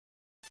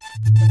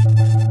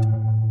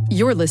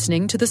You're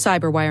listening to the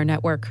Cyberwire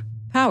Network,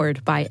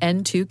 powered by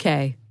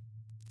N2K.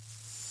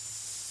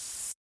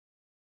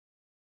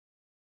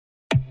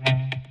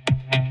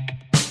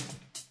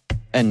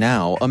 And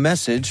now, a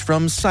message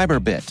from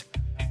Cyberbit.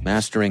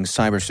 Mastering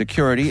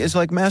cybersecurity is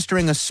like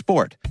mastering a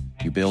sport.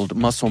 You build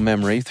muscle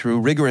memory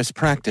through rigorous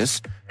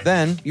practice,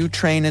 then you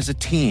train as a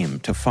team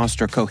to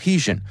foster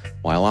cohesion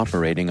while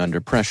operating under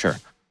pressure.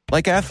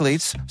 Like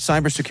athletes,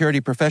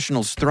 cybersecurity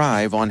professionals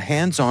thrive on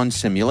hands-on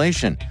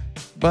simulation.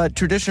 But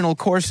traditional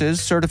courses,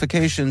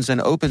 certifications,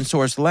 and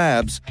open-source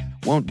labs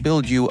won't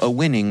build you a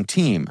winning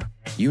team.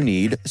 You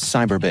need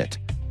Cyberbit.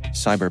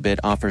 Cyberbit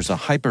offers a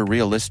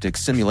hyper-realistic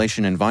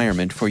simulation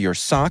environment for your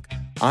SOC,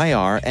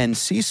 IR, and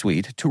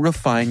C-suite to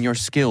refine your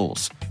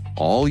skills,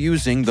 all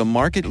using the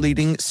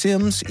market-leading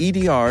SIMs,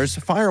 EDRs,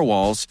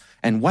 firewalls,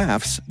 and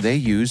WAFs they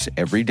use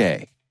every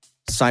day.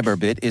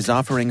 Cyberbit is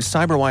offering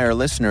Cyberwire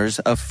listeners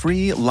a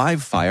free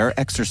live-fire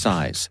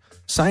exercise.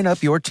 Sign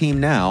up your team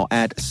now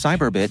at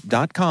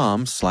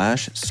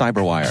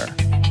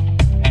cyberbit.com/cyberwire.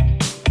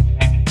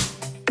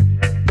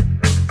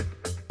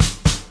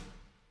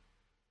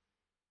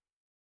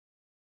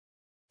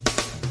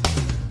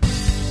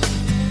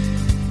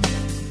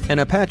 An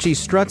Apache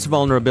Struts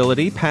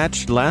vulnerability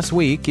patched last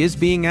week is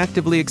being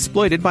actively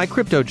exploited by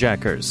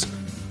cryptojackers.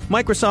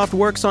 Microsoft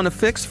works on a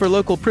fix for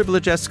local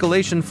privilege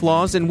escalation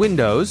flaws in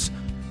Windows.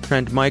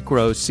 Trend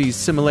Micro sees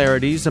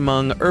similarities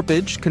among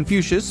Unpatched,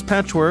 Confucius,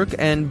 Patchwork,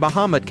 and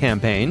Bahamut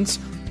campaigns.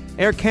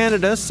 Air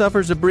Canada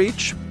suffers a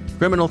breach,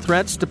 criminal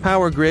threats to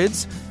power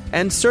grids,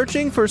 and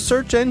searching for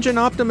search engine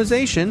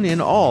optimization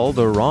in all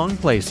the wrong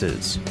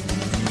places.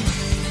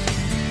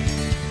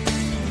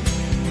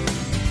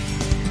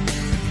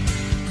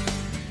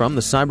 From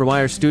the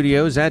Cyberwire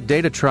studios at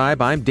Data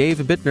Tribe, I'm Dave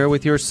Bittner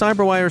with your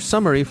Cyberwire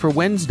summary for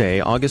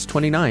Wednesday, August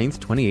 29th,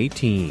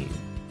 2018.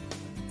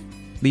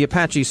 The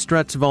Apache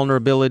Struts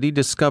vulnerability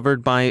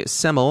discovered by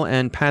Semel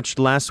and patched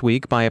last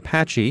week by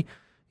Apache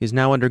is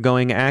now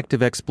undergoing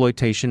active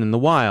exploitation in the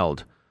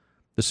wild.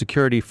 The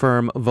security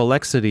firm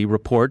Volexity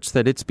reports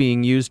that it's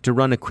being used to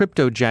run a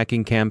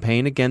cryptojacking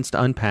campaign against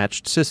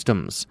unpatched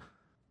systems.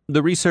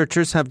 The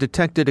researchers have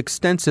detected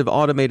extensive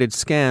automated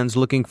scans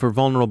looking for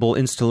vulnerable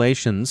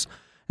installations,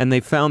 and they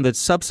found that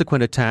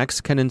subsequent attacks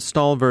can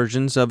install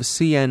versions of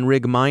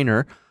CNRig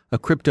Miner, a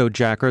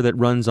cryptojacker that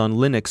runs on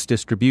Linux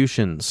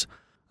distributions.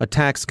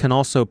 Attacks can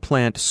also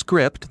plant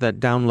script that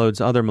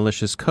downloads other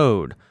malicious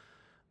code.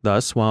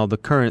 Thus, while the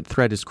current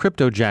threat is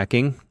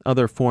cryptojacking,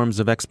 other forms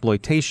of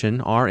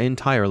exploitation are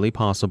entirely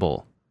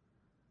possible.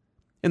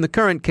 In the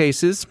current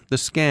cases, the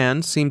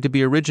scans seem to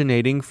be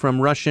originating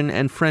from Russian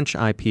and French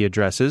IP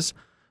addresses.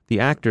 The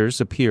actors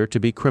appear to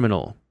be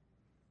criminal.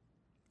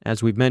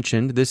 As we've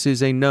mentioned, this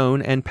is a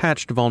known and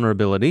patched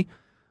vulnerability.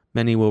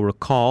 Many will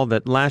recall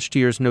that last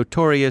year's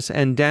notorious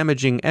and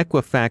damaging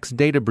Equifax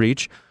data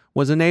breach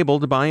was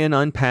enabled by an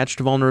unpatched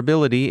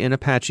vulnerability in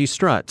Apache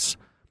Struts.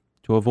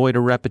 To avoid a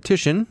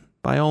repetition,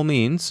 by all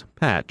means,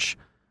 patch.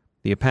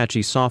 The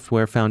Apache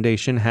Software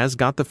Foundation has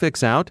got the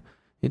fix out.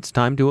 It's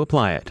time to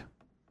apply it.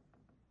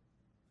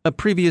 A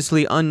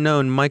previously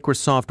unknown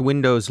Microsoft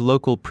Windows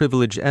Local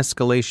Privilege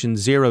Escalation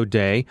 0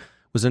 Day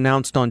was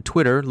announced on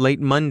Twitter late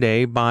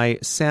Monday by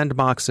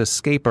Sandbox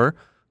Escaper,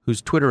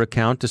 whose Twitter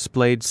account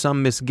displayed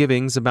some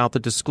misgivings about the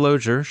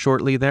disclosure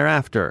shortly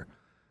thereafter.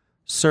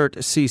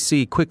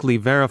 CertCC quickly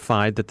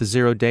verified that the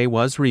 0 Day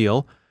was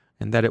real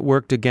and that it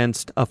worked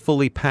against a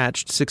fully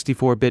patched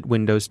 64-bit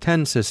Windows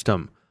 10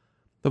 system.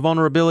 The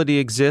vulnerability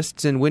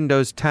exists in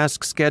Windows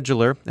Task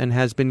Scheduler and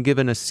has been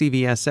given a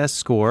CVSS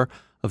score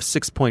of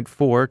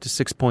 6.4 to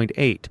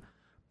 6.8.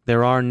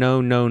 There are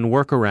no known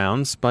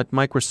workarounds, but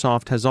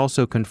Microsoft has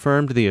also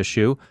confirmed the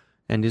issue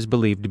and is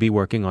believed to be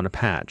working on a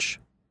patch.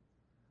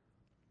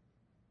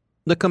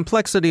 The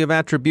complexity of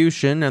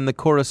attribution and the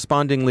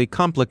correspondingly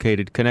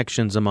complicated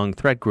connections among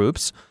threat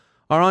groups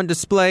are on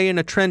display in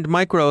a Trend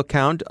Micro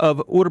account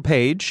of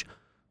Unpatched,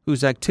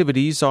 whose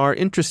activities are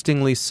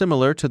interestingly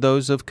similar to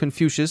those of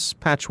Confucius,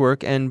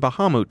 Patchwork, and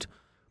Bahamut.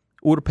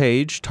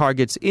 Unpatched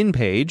targets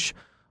in-page,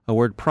 a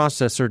word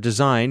processor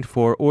designed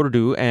for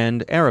Urdu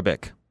and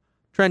Arabic.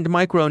 Trend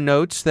Micro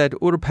notes that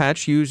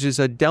Unpatched uses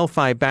a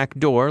Delphi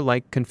backdoor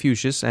like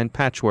Confucius and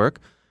Patchwork,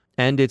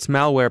 and its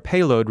malware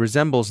payload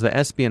resembles the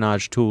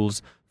espionage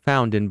tools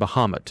found in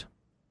Bahamut.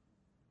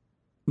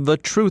 The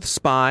Truth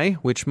Spy,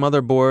 which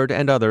Motherboard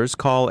and others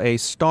call a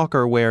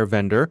Stalkerware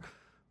vendor,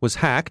 was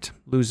hacked,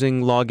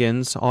 losing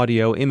logins,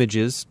 audio,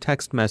 images,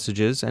 text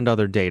messages, and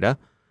other data.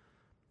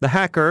 The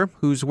hacker,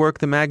 whose work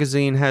the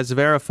magazine has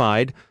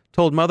verified,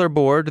 told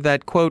Motherboard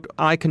that, quote,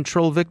 "I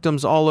control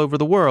victims all over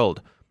the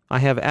world. I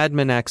have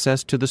admin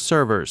access to the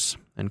servers,"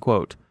 end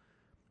quote.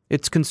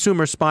 It's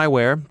consumer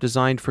spyware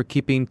designed for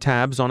keeping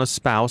tabs on a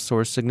spouse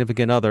or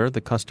significant other the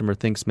customer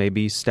thinks may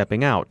be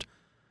stepping out.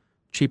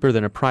 Cheaper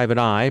than a private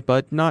eye,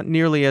 but not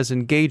nearly as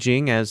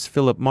engaging as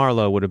Philip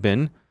Marlowe would have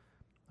been.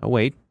 Oh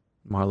wait,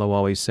 Marlowe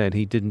always said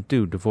he didn't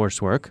do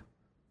divorce work.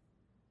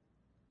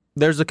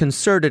 There's a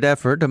concerted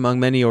effort among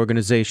many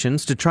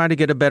organizations to try to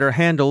get a better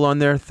handle on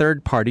their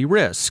third-party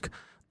risk.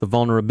 the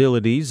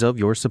vulnerabilities of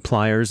your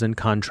suppliers and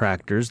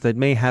contractors that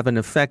may have an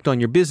effect on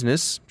your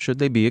business should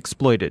they be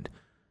exploited.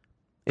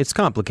 It's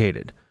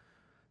complicated.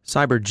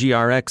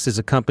 CyberGRX is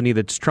a company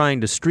that's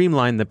trying to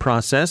streamline the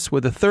process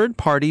with a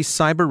third-party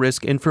cyber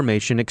risk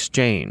information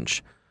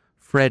exchange.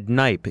 Fred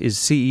Knipe is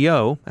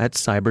CEO at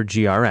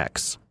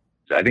CyberGRX.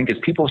 I think as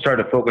people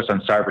started to focus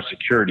on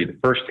cybersecurity, the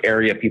first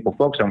area people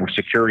focused on were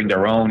securing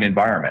their own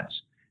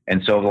environments.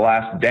 And so the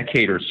last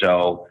decade or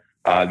so,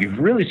 you've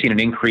really seen an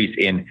increase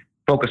in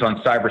focus on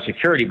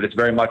cybersecurity, but it's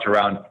very much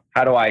around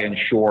how do I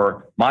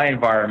ensure my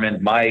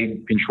environment, my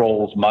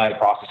controls, my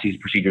processes,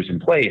 procedures in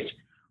place.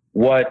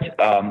 What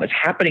is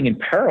happening in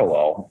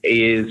parallel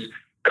is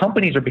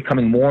companies are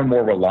becoming more and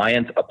more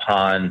reliant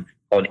upon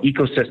an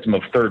ecosystem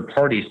of third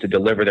parties to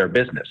deliver their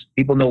business.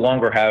 People no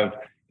longer have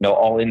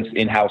all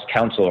in-house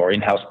counsel or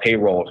in-house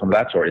payroll or some of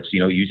that sort. It's,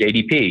 use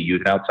ADP,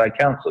 use an outside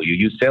counsel, you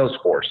use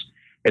Salesforce,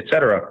 et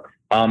cetera.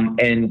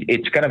 And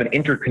it's kind of an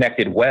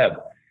interconnected web.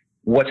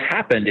 What's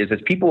happened is as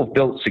people have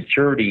built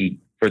security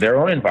for their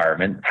own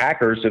environment,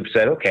 hackers have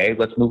said, okay,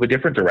 let's move a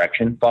different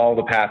direction, follow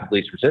the path of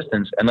least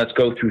resistance, and let's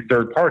go through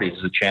third parties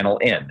as a channel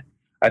in.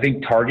 I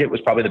think Target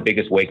was probably the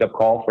biggest wake-up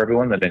call for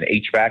everyone, that an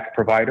HVAC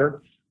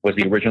provider was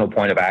the original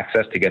point of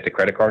access to get the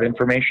credit card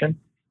information.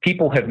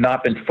 People have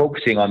not been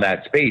focusing on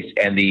that space,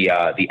 and the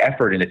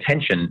effort and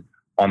attention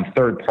on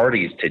third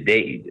parties to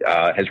date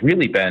has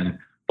really been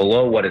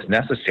below what is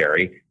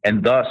necessary.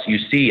 And thus, you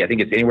see, I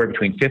think it's anywhere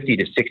between 50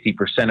 to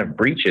 60% of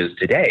breaches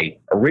today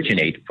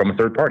originate from a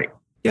third party.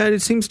 Yeah,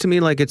 it seems to me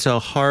like it's a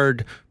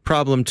hard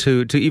problem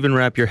to even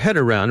wrap your head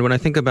around when I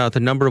think about the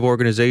number of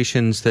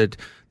organizations that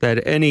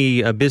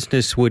any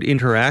business would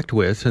interact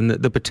with, and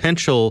the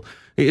potential.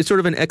 It's sort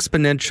of an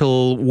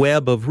exponential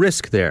web of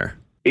risk there.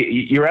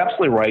 You're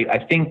absolutely right.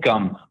 I think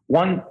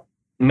one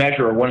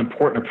measure or one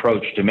important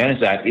approach to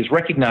manage that is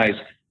recognize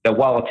that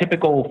while a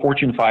typical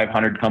Fortune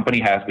 500 company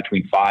has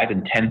between 5,000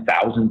 and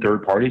 10,000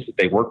 third parties that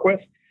they work with,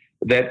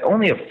 that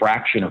only a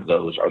fraction of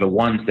those are the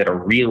ones that are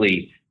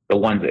really the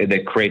ones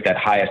that create that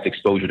highest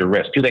exposure to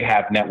risk. Do they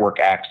have network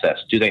access?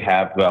 Do they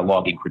have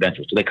login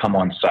credentials? Do they come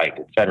on site,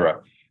 et cetera?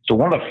 So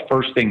one of the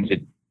first things that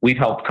we've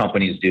helped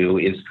companies do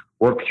is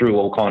work through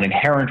what we'll call an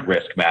inherent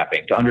risk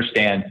mapping to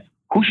understand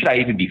who should I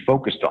even be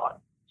focused on.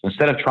 So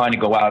instead of trying to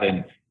go out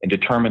and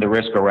determine the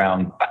risk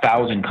around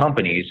 1,000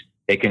 companies,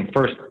 they can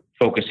first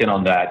focus in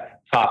on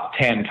that top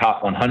 10,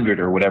 top 100,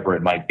 or whatever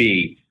it might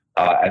be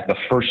as the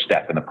first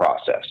step in the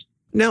process.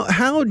 Now,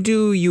 how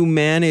do you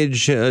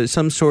manage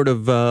some sort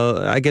of,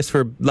 I guess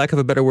for lack of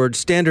a better word,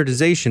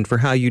 standardization for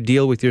how you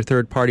deal with your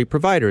third-party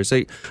providers?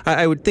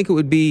 I would think it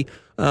would be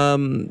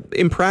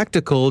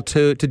impractical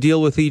to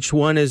deal with each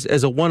one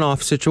as a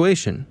one-off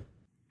situation.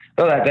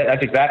 Oh,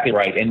 that's exactly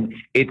right. And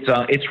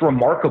it's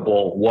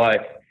remarkable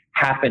what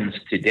happens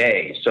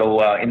today.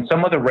 So in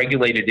some of the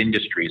regulated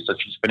industries,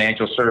 such as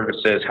financial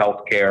services,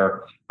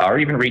 healthcare, or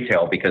even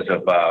retail, because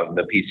of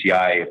the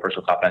PCI,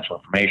 personal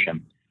confidential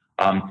information,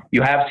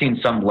 you have seen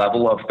some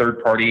level of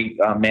third-party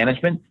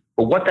management.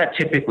 But what that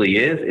typically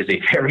is a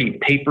very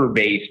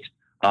paper-based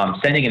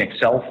sending an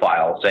Excel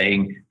file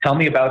saying, tell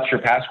me about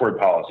your password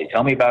policy,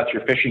 tell me about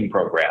your phishing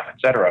program, et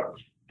cetera.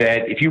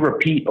 That if you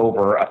repeat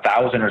over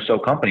 1,000 or so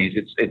companies,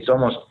 it's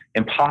almost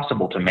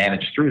impossible to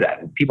manage through that.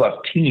 And people have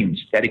teams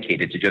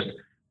dedicated to just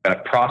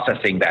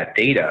processing that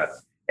data.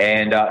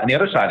 And on the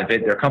other side of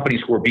it, there are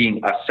companies who are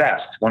being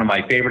assessed. One of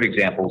my favorite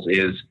examples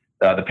is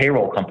the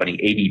payroll company,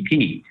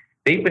 ADP.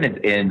 They've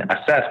been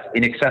assessed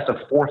in excess of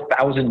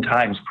 4,000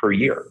 times per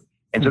year.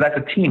 And so that's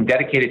a team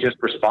dedicated just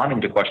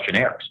responding to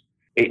questionnaires.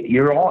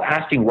 You're all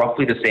asking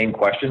roughly the same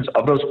questions.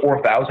 Of those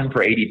 4,000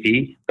 for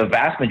ADP, the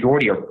vast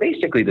majority are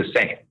basically the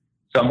same.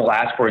 Some will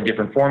ask for in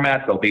different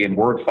formats. They'll be in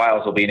Word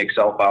files, they'll be in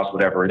Excel files,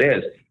 whatever it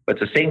is.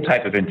 But it's the same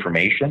type of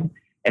information.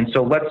 And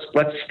so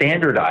let's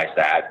standardize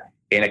that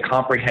in a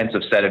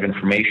comprehensive set of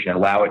information and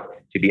allow it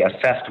to be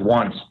assessed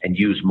once and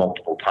used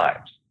multiple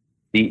times.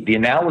 The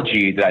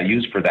analogy that I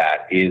use for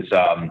that is,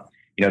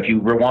 if you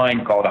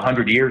rewind, call it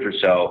 100 years or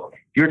so, if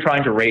you're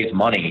trying to raise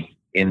money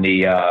in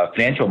the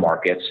financial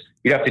markets,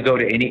 you'd have to go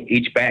to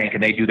each bank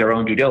and they do their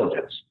own due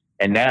diligence.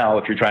 And now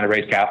if you're trying to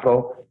raise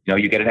capital,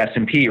 you get an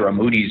S&P or a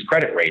Moody's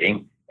credit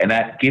rating, and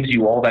that gives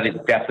you all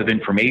that depth of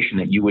information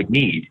that you would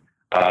need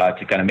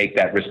to kind of make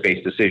that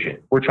risk-based decision.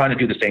 We're trying to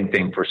do the same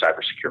thing for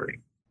cybersecurity.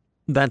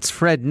 That's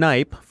Fred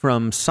Knipe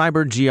from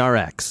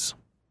CyberGRX.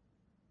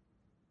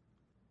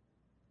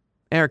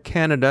 Air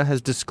Canada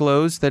has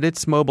disclosed that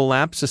its mobile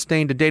app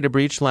sustained a data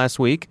breach last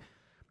week.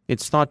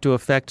 It's thought to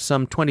affect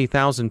some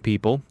 20,000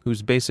 people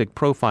whose basic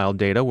profile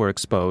data were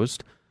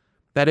exposed.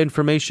 That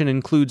information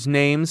includes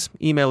names,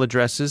 email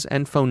addresses,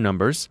 and phone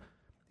numbers.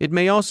 It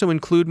may also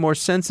include more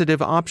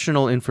sensitive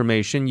optional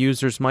information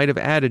users might have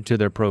added to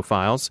their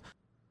profiles.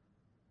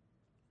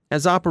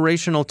 As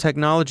operational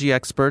technology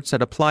experts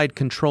at Applied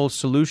Control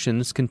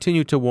Solutions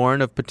continue to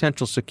warn of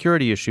potential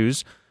security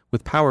issues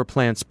with power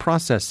plants'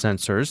 process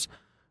sensors,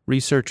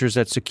 researchers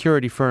at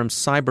security firm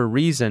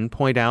CyberReason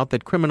point out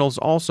that criminals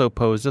also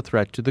pose a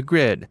threat to the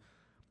grid.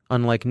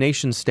 Unlike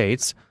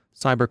nation-states,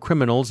 cyber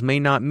criminals may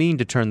not mean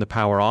to turn the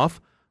power off,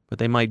 but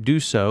they might do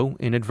so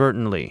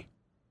inadvertently.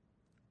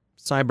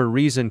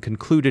 Cybereason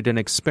concluded an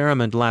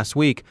experiment last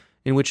week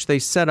in which they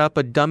set up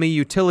a dummy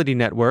utility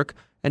network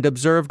and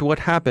observed what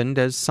happened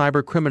as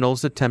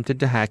cybercriminals attempted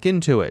to hack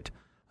into it.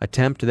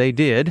 Attempt they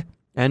did,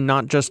 and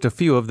not just a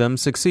few of them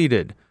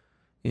succeeded.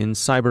 In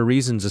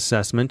Cybereason's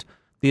assessment,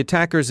 the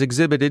attackers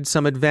exhibited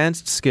some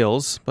advanced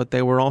skills, but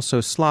they were also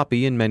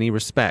sloppy in many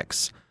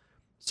respects.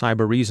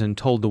 Cybereason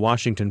told the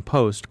Washington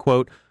Post,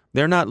 quote,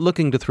 "They're not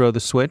looking to throw the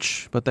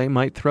switch, but they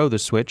might throw the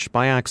switch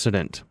by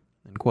accident."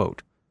 End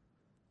quote.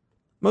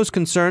 Most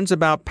concerns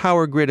about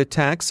power grid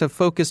attacks have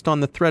focused on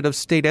the threat of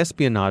state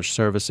espionage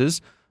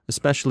services,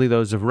 especially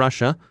those of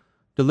Russia,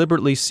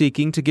 deliberately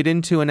seeking to get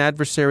into an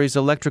adversary's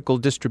electrical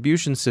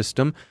distribution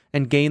system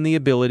and gain the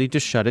ability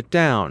to shut it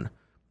down.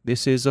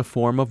 This is a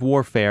form of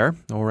warfare,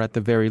 or at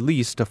the very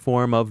least a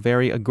form of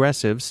very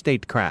aggressive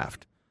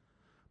statecraft.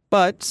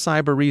 But,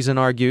 Cybereason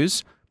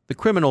argues, the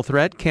criminal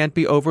threat can't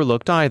be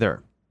overlooked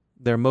either.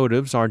 Their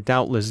motives are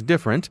doubtless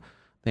different.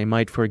 They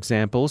might, for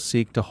example,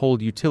 seek to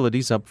hold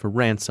utilities up for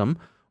ransom,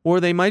 or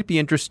they might be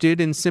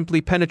interested in simply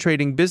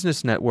penetrating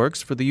business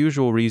networks for the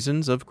usual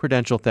reasons of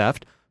credential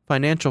theft,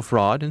 financial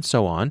fraud, and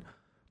so on.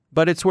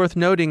 But it's worth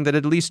noting that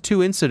at least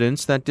 2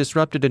 incidents that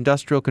disrupted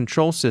industrial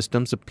control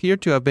systems appear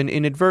to have been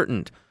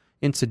inadvertent,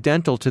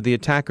 incidental to the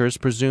attacker's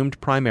presumed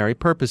primary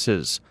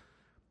purposes.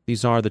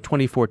 These are the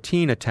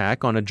 2014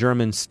 attack on a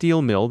German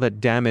steel mill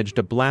that damaged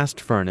a blast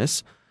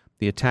furnace.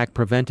 The attack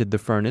prevented the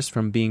furnace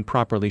from being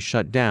properly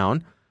shut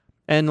down.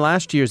 And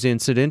last year's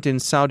incident in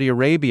Saudi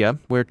Arabia,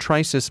 where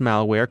Trisis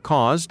malware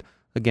caused,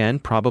 again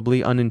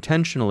probably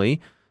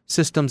unintentionally,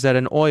 systems at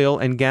an oil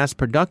and gas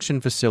production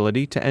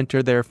facility to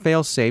enter their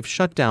fail-safe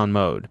shutdown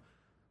mode.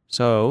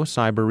 So,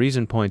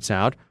 Cybereason points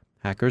out,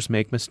 hackers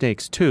make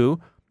mistakes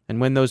too,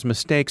 and when those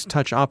mistakes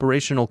touch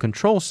operational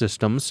control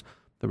systems,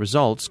 the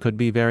results could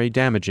be very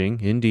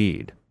damaging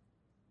indeed.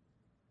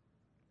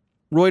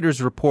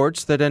 Reuters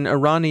reports that an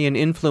Iranian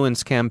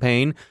influence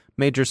campaign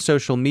major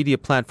social media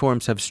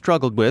platforms have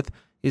struggled with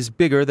is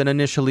bigger than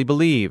initially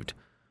believed.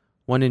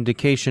 One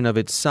indication of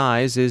its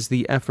size is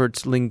the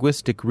effort's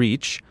linguistic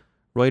reach.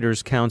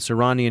 Reuters counts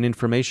Iranian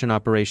information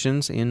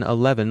operations in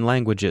 11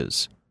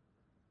 languages.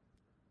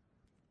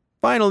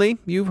 Finally,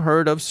 you've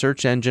heard of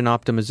search engine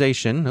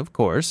optimization, of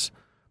course.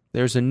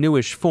 There's a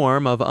newish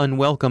form of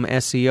unwelcome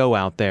SEO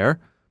out there,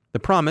 the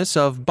promise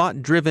of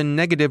bot-driven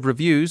negative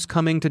reviews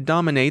coming to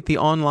dominate the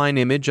online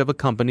image of a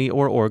company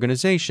or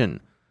organization.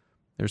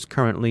 There's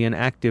currently an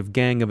active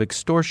gang of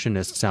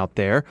extortionists out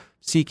there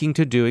seeking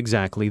to do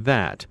exactly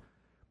that.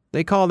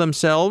 They call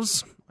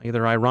themselves,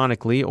 either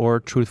ironically or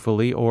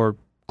truthfully or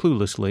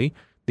cluelessly,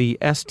 the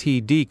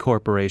STD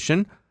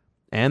Corporation,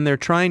 and they're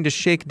trying to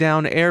shake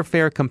down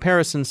airfare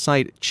comparison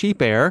site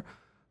CheapAir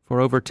for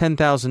over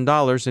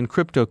 $10,000 in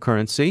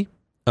cryptocurrency,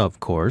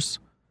 of course,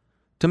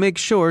 to make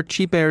sure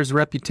CheapAir's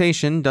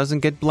reputation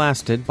doesn't get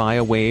blasted by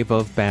a wave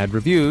of bad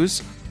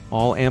reviews,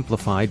 all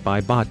amplified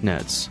by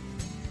botnets.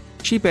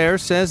 CheapAir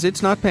says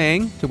it's not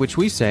paying, to which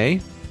we say,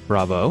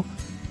 bravo,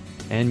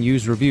 and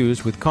use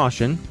reviews with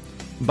caution.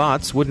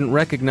 Bots wouldn't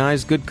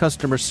recognize good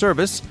customer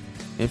service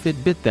if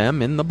it bit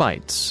them in the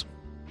bites.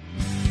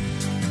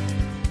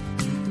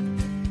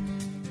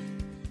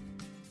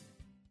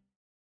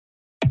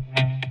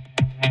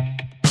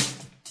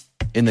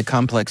 In the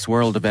complex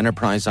world of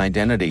enterprise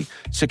identity,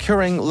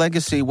 securing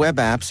legacy web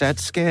apps at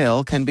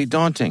scale can be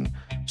daunting.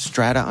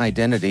 Strata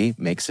Identity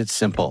makes it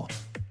simple.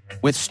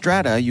 With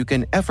Strata, you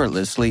can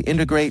effortlessly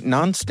integrate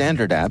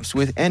non-standard apps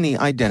with any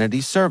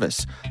identity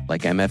service,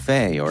 like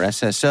MFA or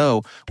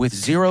SSO, with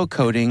zero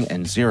coding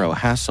and zero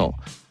hassle.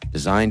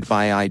 Designed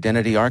by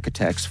identity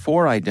architects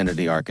for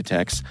identity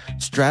architects,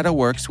 Strata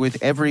works with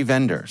every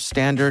vendor,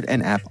 standard,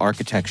 and app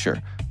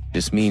architecture.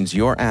 This means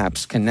your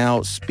apps can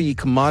now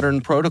speak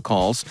modern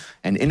protocols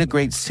and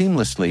integrate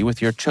seamlessly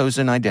with your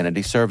chosen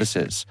identity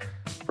services.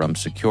 From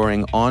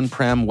securing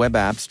on-prem web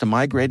apps to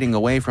migrating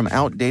away from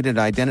outdated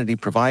identity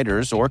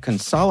providers or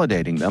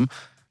consolidating them,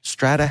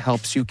 Strata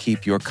helps you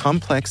keep your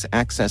complex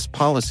access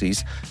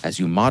policies as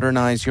you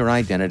modernize your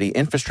identity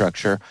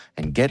infrastructure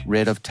and get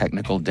rid of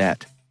technical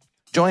debt.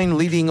 Join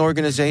leading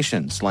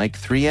organizations like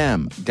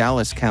 3M,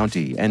 Dallas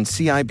County, and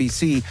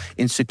CIBC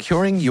in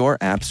securing your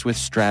apps with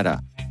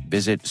Strata.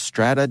 Visit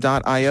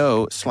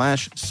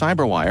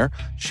strata.io/cyberwire,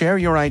 share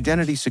your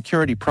identity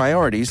security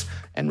priorities,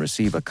 and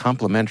receive a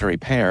complimentary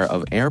pair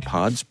of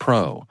AirPods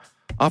Pro.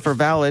 Offer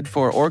valid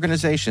for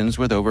organizations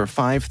with over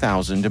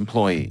 5,000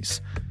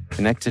 employees.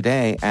 Connect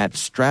today at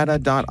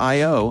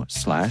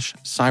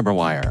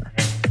strata.io/cyberwire.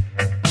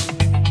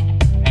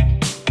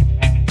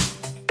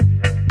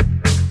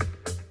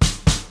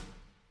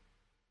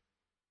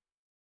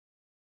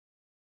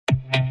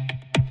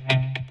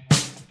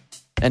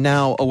 And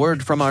now, a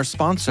word from our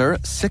sponsor,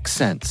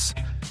 6sense.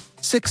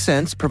 Sixth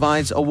Sense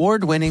provides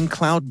award-winning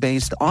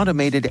cloud-based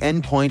automated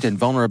endpoint and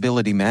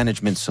vulnerability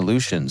management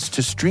solutions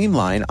to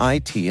streamline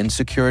IT and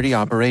security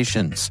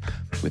operations.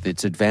 With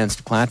its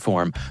advanced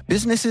platform,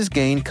 businesses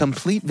gain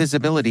complete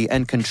visibility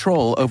and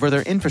control over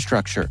their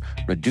infrastructure,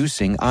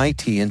 reducing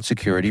IT and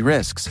security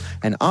risks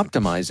and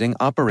optimizing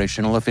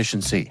operational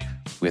efficiency.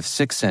 With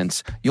Sixth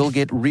Sense, you'll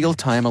get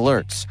real-time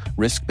alerts,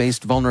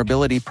 risk-based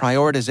vulnerability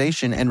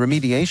prioritization and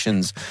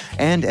remediations,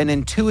 and an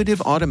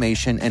intuitive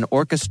automation and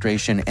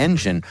orchestration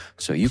engine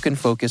so you can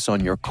focus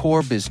on your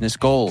core business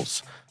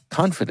goals,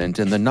 confident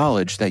in the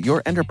knowledge that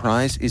your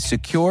enterprise is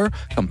secure,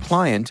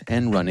 compliant,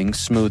 and running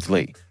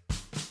smoothly.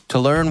 To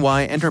learn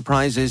why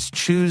enterprises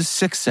choose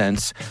Sixth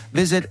Sense,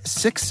 visit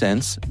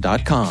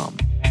sixthsense.com.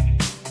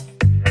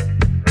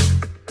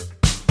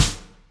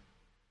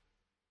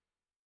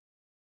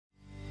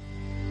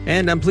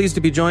 And I'm pleased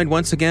to be joined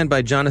once again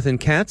by Jonathan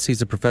Katz.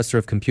 He's a professor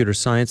of computer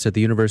science at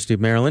the University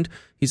of Maryland.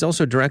 He's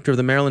also director of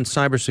the Maryland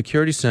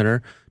Cybersecurity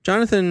Center.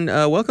 Jonathan,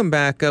 welcome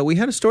back. We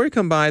had a story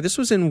come by. This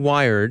was in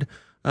Wired,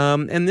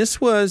 and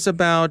this was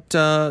about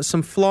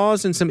some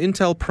flaws in some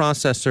Intel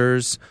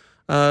processors,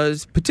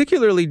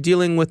 particularly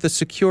dealing with the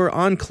secure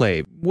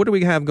enclave. What do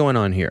we have going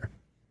on here?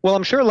 Well,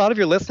 I'm sure a lot of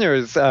your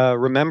listeners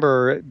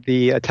remember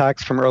the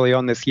attacks from early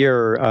on this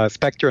year,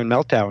 Spectre and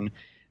Meltdown,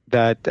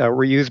 that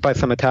were used by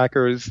some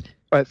attackers,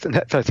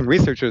 some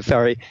researchers,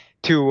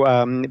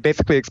 to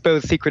basically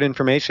expose secret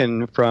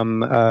information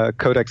from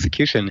code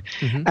execution.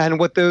 Mm-hmm. And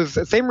what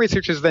those same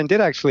researchers then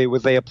did actually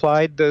was they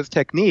applied those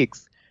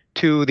techniques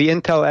to the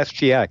Intel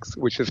SGX,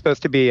 which is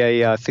supposed to be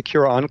a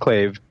secure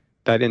enclave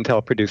that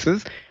Intel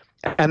produces.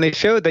 And they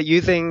showed that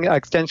using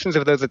extensions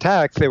of those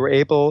attacks, they were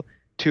able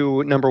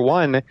to, number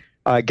one,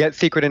 get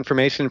secret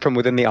information from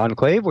within the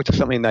enclave, which is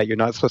something that you're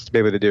not supposed to be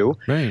able to do.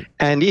 Right.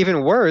 And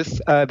even worse,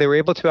 they were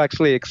able to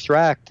actually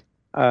extract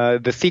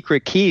the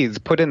secret keys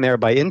put in there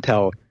by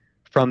Intel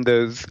from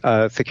those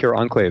secure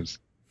enclaves.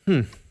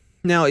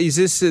 Now, is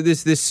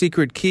this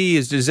secret key?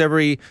 Does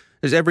every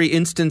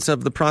instance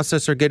of the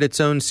processor get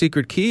its own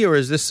secret key, or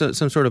is this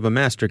some sort of a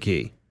master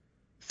key?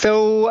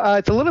 So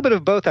it's a little bit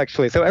of both,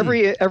 actually. So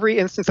every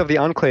instance of the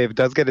enclave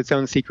does get its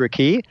own secret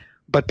key,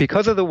 but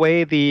because of the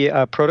way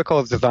the protocol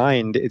is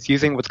designed, it's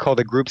using what's called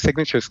a group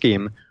signature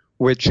scheme,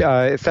 which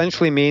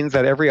essentially means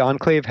that every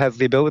enclave has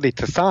the ability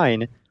to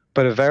sign,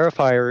 but a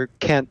verifier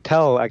can't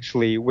tell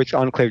actually which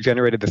enclave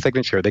generated the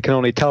signature. They can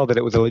only tell that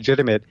it was a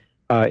legitimate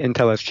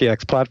Intel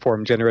SGX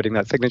platform generating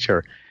that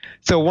signature.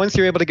 So once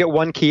you're able to get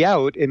one key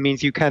out, it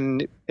means you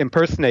can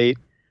impersonate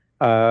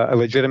a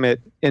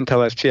legitimate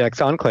Intel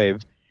SGX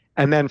enclave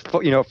and then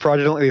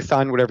fraudulently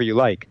sign whatever you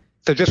like.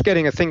 So just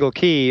getting a single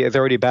key is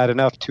already bad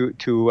enough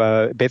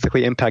to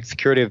basically impact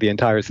security of the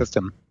entire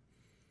system.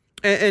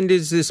 And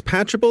is this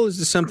patchable? Is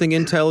this something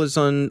Intel is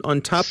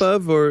on top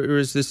of, or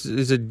is this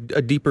a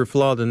deeper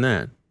flaw than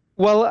that?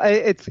 Well,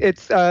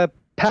 it's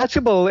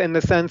patchable in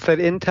the sense that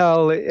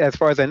Intel, as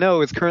far as I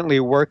know, is currently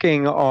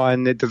working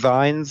on the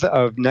designs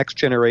of next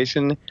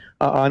generation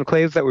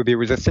enclaves that would be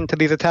resistant to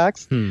these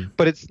attacks.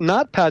 But it's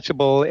not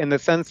patchable in the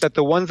sense that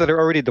the ones that are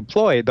already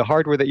deployed, the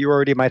hardware that you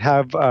already might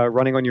have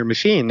running on your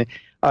machine,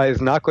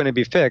 is not going to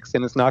be fixed,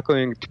 and it's not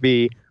going to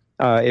be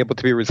able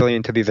to be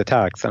resilient to these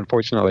attacks,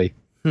 unfortunately.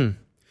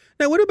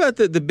 Now, what about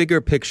the bigger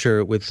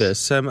picture with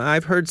this?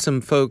 I've heard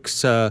some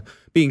folks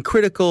being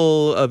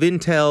critical of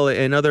Intel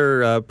and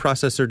other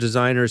processor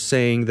designers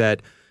saying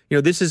that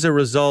this is a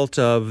result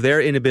of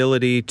their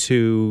inability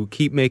to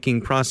keep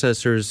making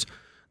processors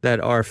that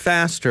are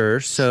faster.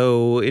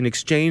 So in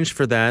exchange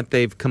for that,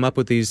 they've come up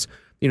with these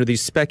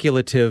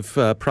speculative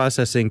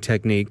processing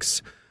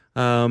techniques,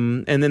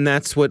 and then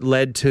that's what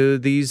led to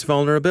these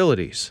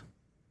vulnerabilities.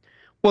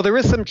 Well, there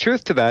is some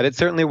truth to that. It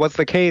certainly was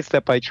the case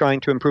that by trying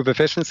to improve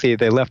efficiency,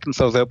 they left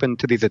themselves open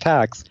to these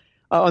attacks.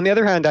 On the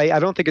other hand, I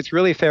don't think it's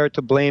really fair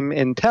to blame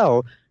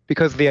Intel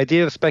because the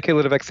idea of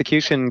speculative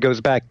execution goes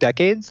back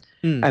decades,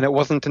 and it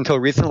wasn't until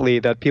recently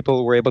that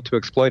people were able to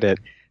exploit it.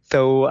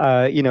 So,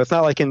 it's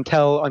not like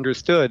Intel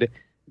understood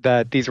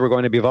that these were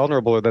going to be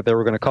vulnerable or that they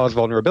were going to cause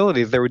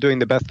vulnerabilities. They were doing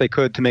the best they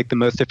could to make the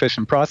most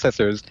efficient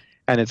processors,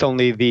 and it's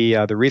only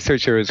the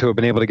researchers who have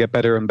been able to get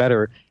better and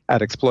better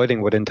at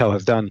exploiting what Intel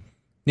has done.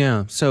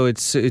 Yeah, so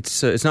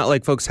it's not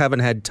like folks haven't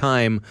had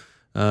time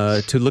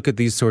to look at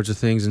these sorts of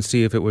things and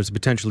see if it was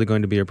potentially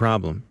going to be a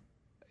problem.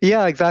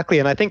 Yeah, exactly,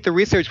 and I think the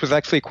research was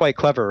actually quite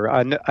clever.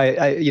 I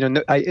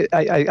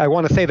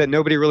want to say that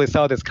nobody really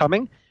saw this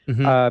coming.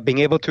 Being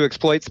able to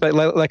exploit,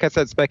 like I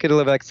said,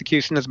 speculative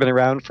execution has been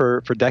around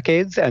for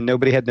decades, and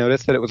nobody had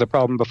noticed that it was a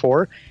problem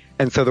before.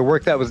 And so the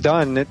work that was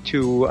done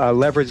to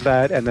leverage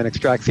that and then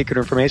extract secret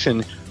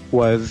information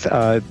was,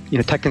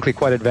 technically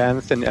quite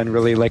advanced and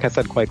really, like I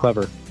said, quite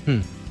clever.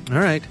 All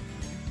right.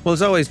 Well,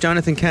 as always,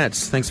 Jonathan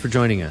Katz, thanks for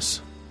joining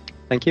us.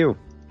 Thank you.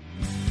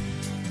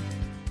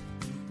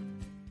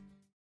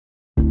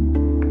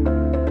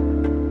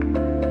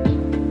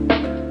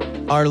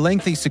 Are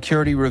lengthy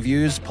security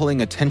reviews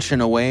pulling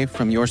attention away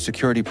from your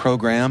security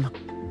program?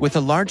 With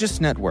the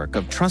largest network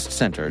of trust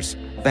centers,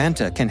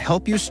 Vanta can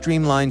help you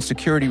streamline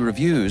security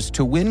reviews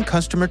to win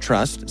customer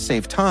trust,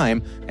 save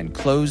time, and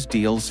close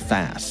deals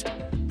fast.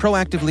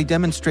 Proactively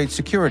demonstrate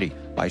security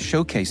by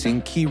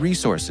showcasing key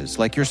resources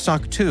like your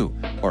SOC 2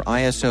 or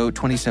ISO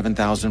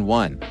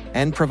 27001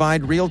 and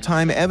provide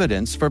real-time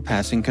evidence for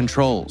passing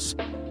controls.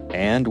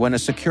 And when a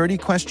security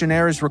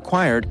questionnaire is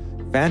required,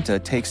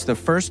 Vanta takes the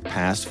first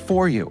pass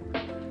for you.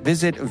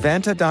 Visit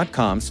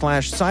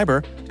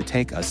vanta.com/cyber to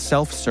take a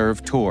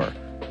self-serve tour.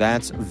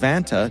 That's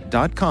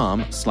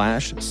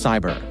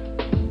vanta.com/cyber.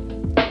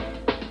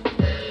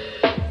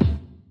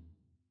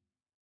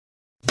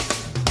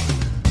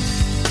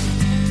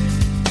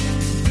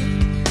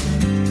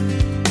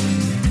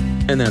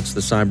 And that's the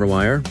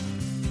Cyberwire.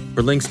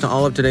 For links to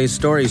all of today's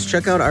stories,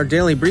 check out our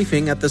daily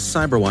briefing at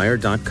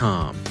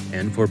thecyberwire.com.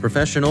 And for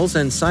professionals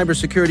and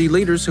cybersecurity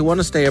leaders who want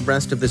to stay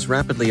abreast of this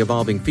rapidly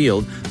evolving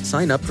field,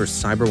 sign up for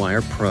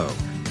Cyberwire Pro.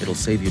 It'll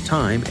save you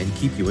time and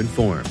keep you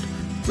informed.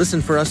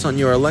 Listen for us on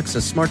your Alexa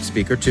smart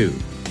speaker, too.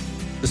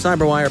 The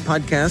Cyberwire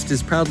podcast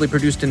is proudly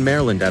produced in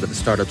Maryland out of the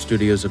startup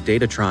studios of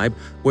Data Tribe,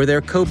 where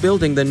they're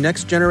co-building the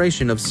next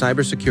generation of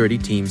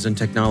cybersecurity teams and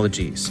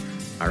technologies.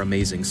 Our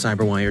amazing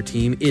Cyberwire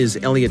team is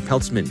Elliot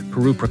Peltzman,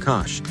 Puru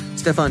Prakash,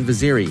 Stefan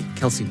Vaziri,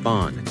 Kelsey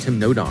Bond, Tim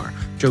Nodar,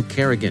 Joe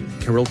Kerrigan,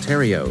 Carol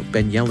Terrio,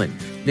 Ben Yellen,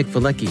 Nick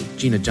Valecki,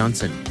 Gina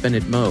Johnson,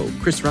 Bennett Moe,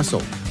 Chris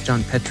Russell,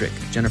 John Petrick,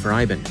 Jennifer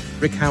Iben,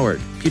 Rick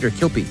Howard, Peter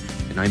Kilpie,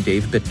 and I'm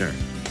Dave Bittner.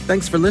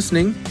 Thanks for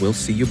listening. We'll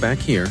see you back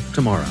here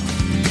tomorrow.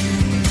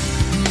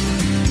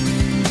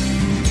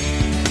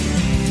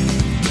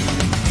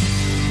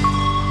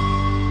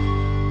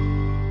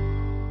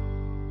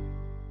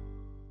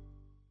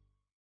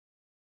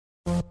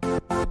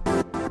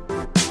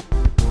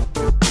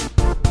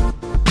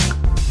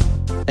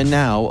 And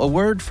now, a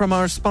word from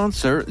our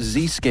sponsor,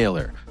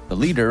 Zscaler, the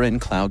leader in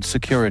cloud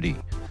security.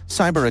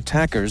 Cyber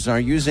attackers are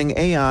using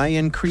AI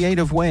in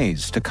creative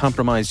ways to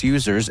compromise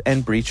users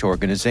and breach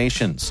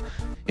organizations.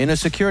 In a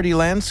security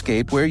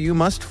landscape where you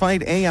must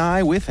fight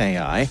AI with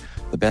AI,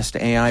 the best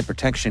AI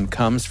protection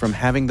comes from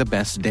having the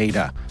best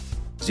data.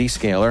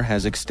 Zscaler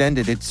has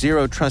extended its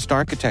zero-trust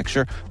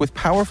architecture with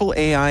powerful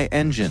AI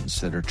engines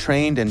that are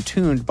trained and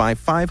tuned by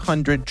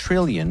 500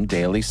 trillion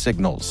daily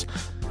signals.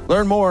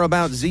 Learn more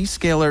about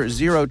Zscaler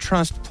Zero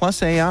Trust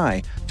Plus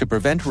AI to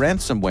prevent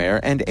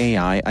ransomware and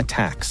AI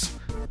attacks.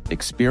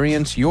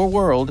 Experience your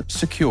world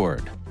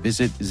secured.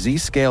 Visit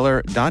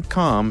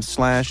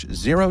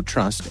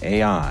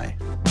zscaler.com/zerotrustai.